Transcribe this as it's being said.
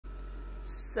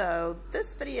So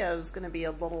this video is going to be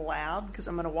a little loud because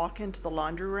I'm going to walk into the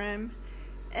laundry room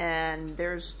and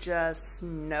there's just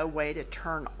no way to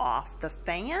turn off the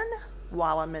fan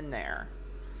while I'm in there.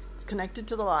 It's connected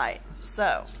to the light.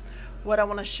 So what I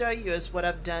want to show you is what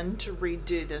I've done to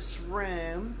redo this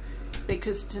room,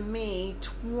 because to me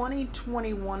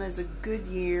 2021 is a good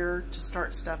year to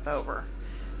start stuff over.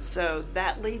 So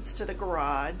that leads to the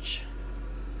garage.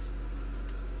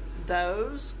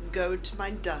 Those go to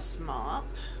my dust mop.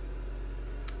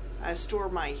 I store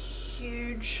my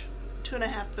huge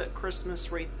 2.5-foot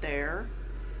Christmas wreath there.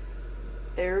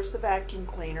 There's the vacuum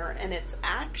cleaner, and it's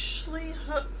actually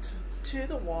hooked to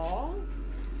the wall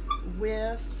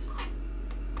with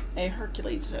a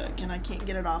Hercules hook, and I can't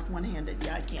get it off one-handed.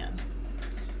 Yeah, I can.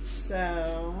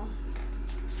 So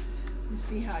let me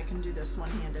see how I can do this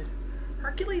one-handed.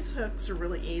 Hercules hooks are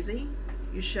really easy.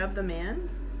 You shove them in,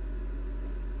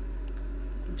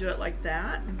 do it like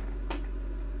that,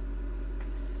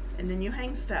 and then you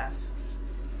hang stuff,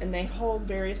 and they hold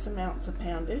various amounts of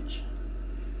poundage,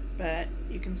 but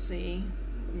you can see,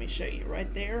 let me show you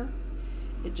right there,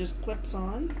 it just clips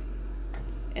on,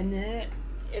 and then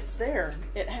it's there,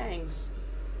 it hangs.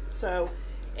 So,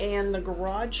 and the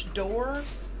garage door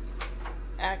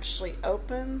actually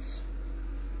opens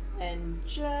and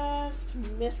just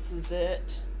misses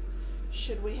it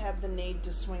should we have the need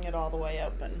to swing it all the way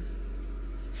open.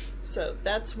 So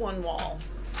that's one wall,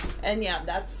 and yeah,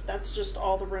 that's just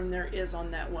all the room there is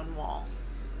on that one wall.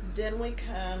 Then we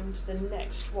come to the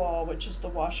next wall, which is the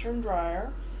washer and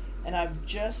dryer, and I've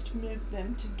just moved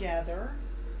them together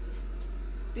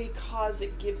because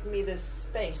it gives me this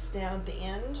space down at the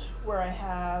end where I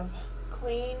have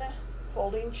clean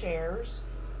folding chairs,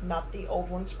 not the old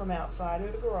ones from outside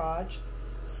or the garage,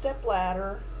 step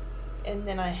ladder, and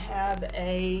then I have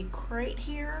a crate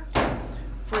here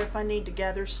for if I need to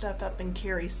gather stuff up and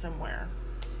carry somewhere.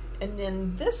 And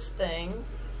then this thing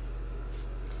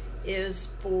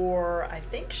is for, I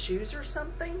think, shoes or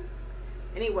something.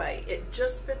 Anyway, it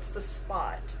just fits the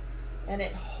spot, and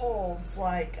it holds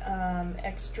like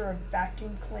extra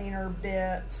vacuum cleaner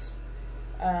bits,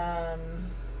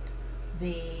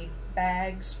 the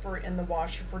bags for in the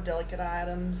washer for delicate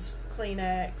items,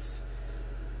 Kleenex,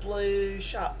 blue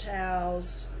shop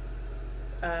towels,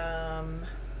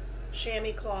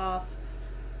 chamois cloth,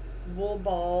 wool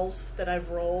balls that I've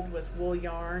rolled with wool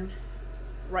yarn.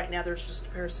 Right now there's just a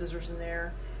pair of scissors in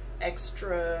there,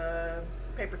 extra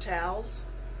paper towels.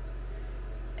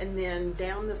 And then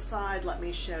down the side, let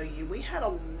me show you, we had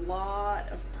a lot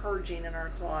of purging in our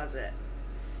closet.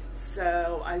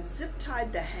 So I zip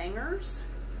tied the hangers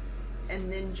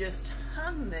and then just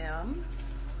hung them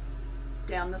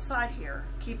down the side here.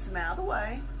 Keeps them out of the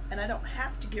way, and I don't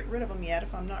have to get rid of them yet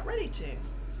if I'm not ready to.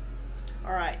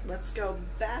 All right, let's go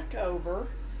back over.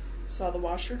 Saw the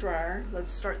washer dryer.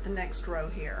 Let's start the next row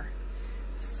here.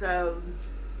 So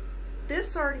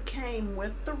this already came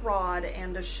with the rod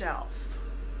and a shelf.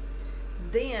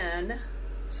 Then,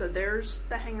 so there's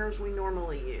the hangers we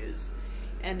normally use.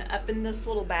 And up in this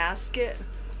little basket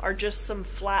are just some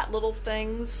flat little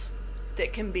things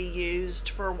that can be used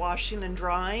for washing and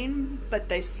drying, but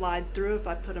they slide through if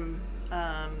I put them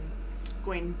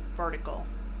going vertical.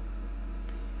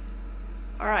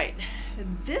 All right,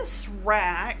 this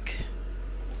rack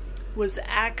was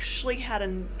actually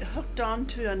hooked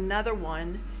onto another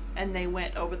one, and they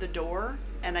went over the door,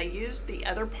 and I used the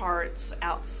other parts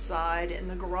outside in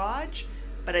the garage,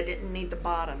 but I didn't need the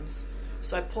bottoms.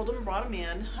 So I pulled them, brought them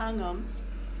in, hung them,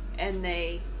 and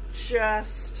they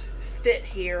just fit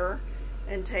here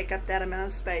and take up that amount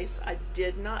of space. I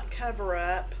did not cover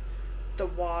up the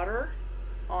water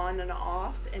on and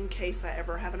off in case I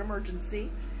ever have an emergency.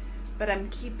 But I'm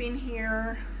keeping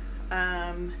here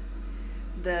the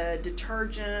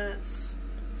detergents,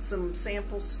 some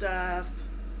sample stuff,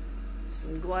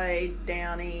 some Glade,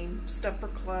 Downy, stuff for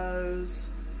clothes,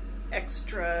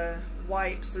 extra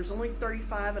wipes. There's only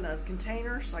 35 in a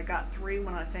container, so I got 3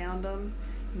 when I found them.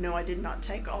 No, I did not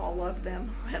take all of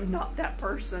them. I am not that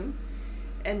person.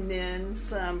 And then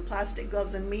some plastic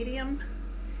gloves in medium.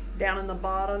 Down in the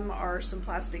bottom are some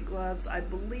plastic gloves, I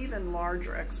believe in large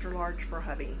or extra large for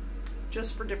hubby,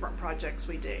 just for different projects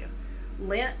we do.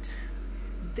 Lint.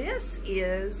 This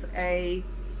is a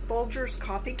Folgers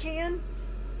coffee can.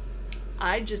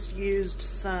 I just used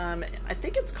some, I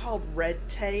think it's called red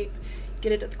tape.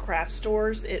 Get it at the craft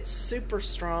stores. It's super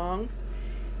strong.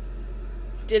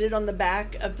 Did it on the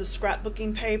back of the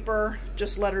scrapbooking paper,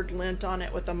 just lettered lint on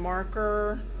it with a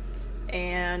marker,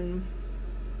 and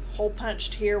hole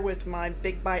punched here with my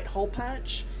Big Bite hole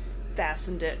punch,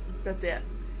 fastened it. That's it.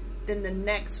 Then the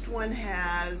next one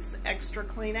has extra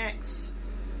Kleenex,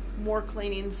 more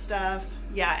cleaning stuff.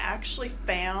 Yeah, I actually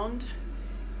found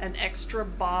an extra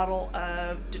bottle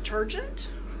of detergent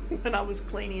when I was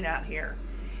cleaning out here.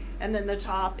 And then the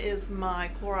top is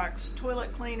my Clorox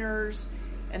toilet cleaners,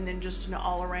 and then just an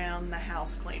all around the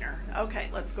house cleaner. Okay,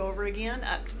 let's go over again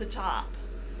up to the top.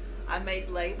 I made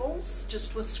labels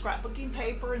just with scrapbooking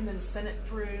paper and then sent it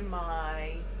through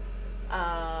my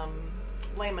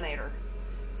laminator.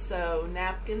 So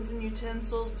napkins and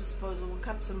utensils, disposable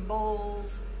cups and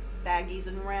bowls, baggies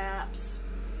and wraps,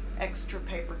 extra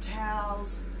paper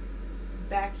towels,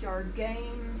 backyard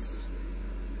games,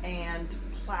 and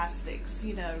plastics.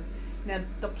 You know, now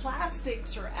the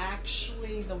plastics are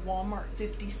actually the Walmart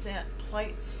 50-cent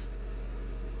plates,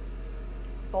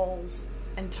 bowls,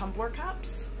 and tumbler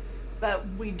cups, but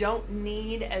we don't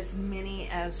need as many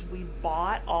as we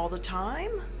bought all the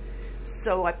time.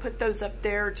 So I put those up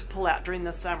there to pull out during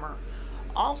the summer.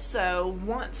 Also,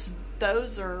 once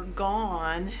those are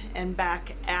gone and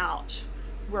back out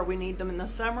where we need them in the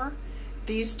summer,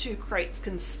 these two crates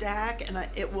can stack, and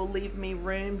it will leave me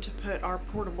room to put our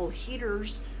portable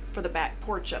heaters for the back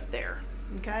porch up there.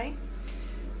 Okay,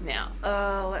 now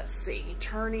let's see,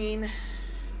 turning,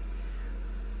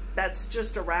 that's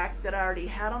just a rack that I already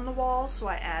had on the wall, so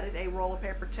I added a roll of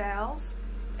paper towels,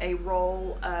 a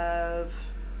roll of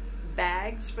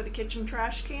bags for the kitchen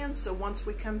trash cans. So once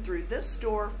we come through this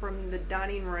door from the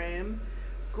dining room,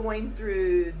 going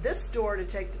through this door to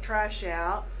take the trash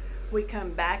out, we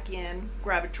come back in,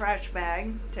 grab a trash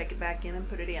bag, take it back in and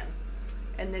put it in.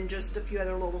 And then just a few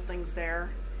other little things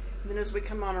there. And then as we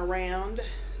come on around,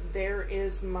 there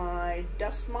is my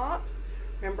dust mop.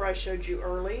 Remember I showed you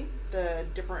early the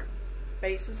different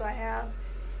bases I have.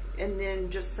 And then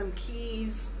just some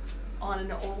keys on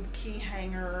an old key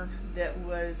hanger that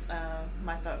was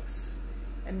my folks.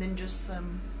 And then just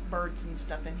some birds and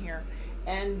stuff in here.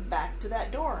 And back to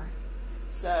that door.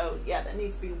 So yeah, that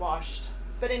needs to be washed.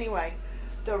 But anyway,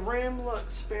 the room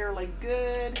looks fairly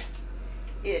good.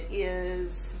 It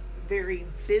is very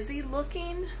busy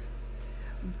looking,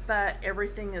 but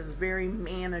everything is very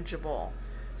manageable.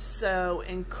 So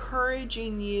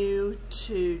encouraging you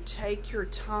to take your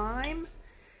time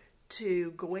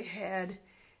to go ahead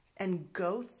and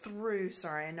go through,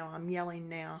 sorry, I know I'm yelling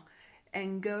now,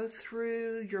 and go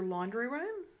through your laundry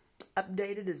room,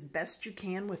 update it as best you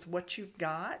can with what you've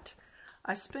got.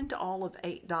 I spent all of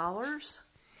 $8,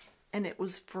 and it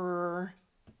was for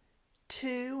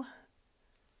 2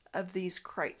 of these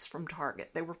crates from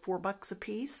Target. They were $4 a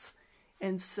piece,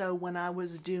 and so when I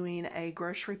was doing a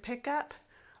grocery pickup,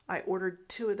 I ordered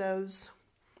 2 of those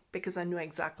because I knew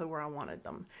exactly where I wanted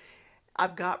them.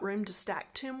 I've got room to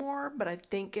stack 2 more, but I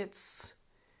think it's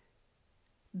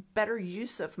better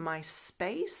use of my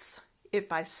space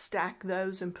if I stack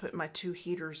those and put my 2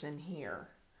 heaters in here.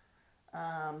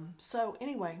 So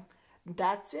anyway,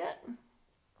 that's it.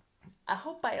 I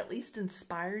hope I at least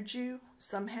inspired you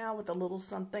somehow with a little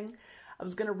something. I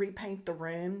was going to repaint the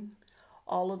room.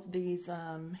 All of these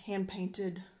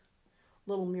hand-painted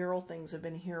little mural things have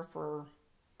been here for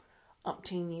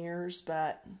umpteen years,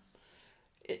 but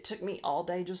it took me all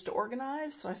day just to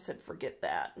organize, so I said forget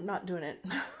that. I'm not doing it.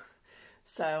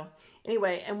 So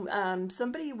anyway, and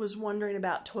somebody was wondering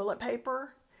about toilet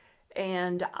paper,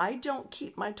 and I don't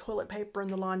keep my toilet paper in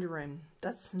the laundry room.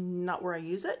 That's not where I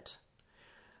use it.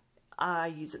 I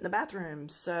use it in the bathroom.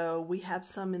 So we have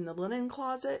some in the linen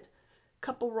closet,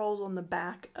 couple rolls on the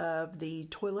back of the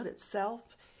toilet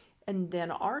itself, and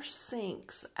then our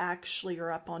sinks actually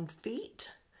are up on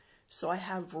feet, so I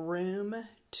have room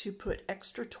to put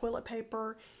extra toilet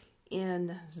paper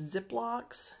in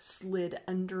Ziplocs slid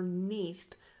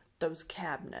underneath those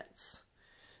cabinets.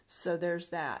 So there's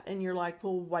that. And you're like,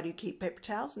 well, why do you keep paper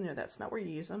towels in there? That's not where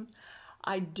you use them.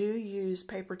 I do use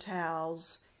paper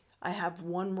towels. I have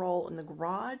 1 roll in the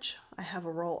garage. I have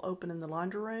a roll open in the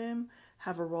laundry room.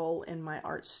 Have a roll in my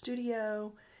art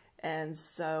studio. And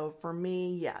so for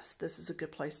me, yes, this is a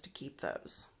good place to keep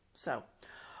those. So,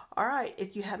 all right,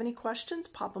 if you have any questions,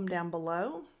 pop them down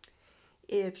below.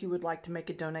 If you would like to make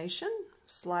a donation,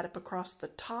 slide up across the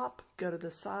top, go to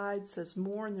the side, says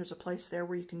more, and there's a place there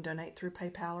where you can donate through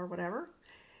PayPal or whatever.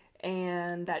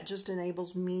 And that just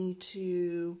enables me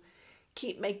to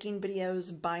keep making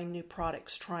videos, buying new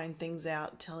products, trying things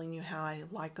out, telling you how I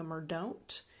like them or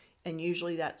don't. And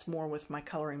usually that's more with my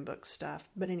coloring book stuff.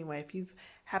 But anyway, if you've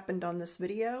happened on this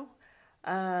video,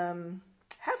 have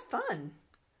fun.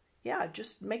 Yeah,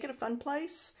 just make it a fun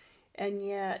place, and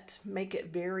yet make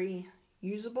it very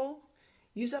usable.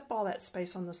 Use up all that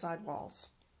space on the side walls.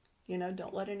 You know,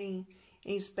 don't let any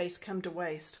space come to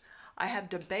waste. I have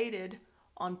debated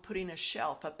on putting a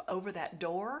shelf up over that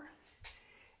door,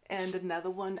 and another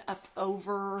one up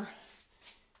over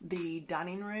the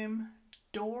dining room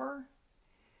door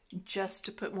just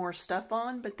to put more stuff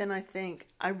on. But then I think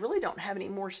I really don't have any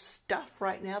more stuff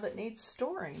right now that needs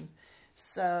storing,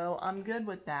 so I'm good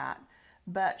with that.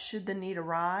 But should the need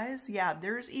arise, yeah,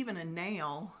 there's even a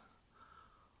nail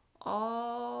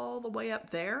all the way up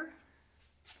there.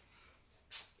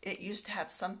 It used to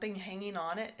have something hanging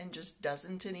on it and just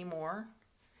doesn't anymore.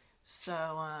 So,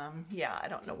 yeah, I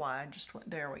don't know why. I just went,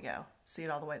 there we go. See it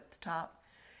all the way at the top?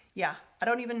 Yeah, I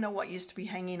don't even know what used to be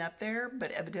hanging up there,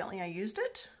 but evidently I used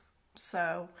it.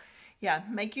 So, yeah,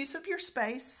 make use of your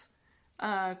space.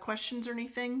 Questions or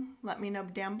anything, let me know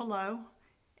down below,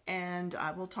 and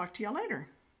I will talk to y'all later.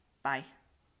 Bye.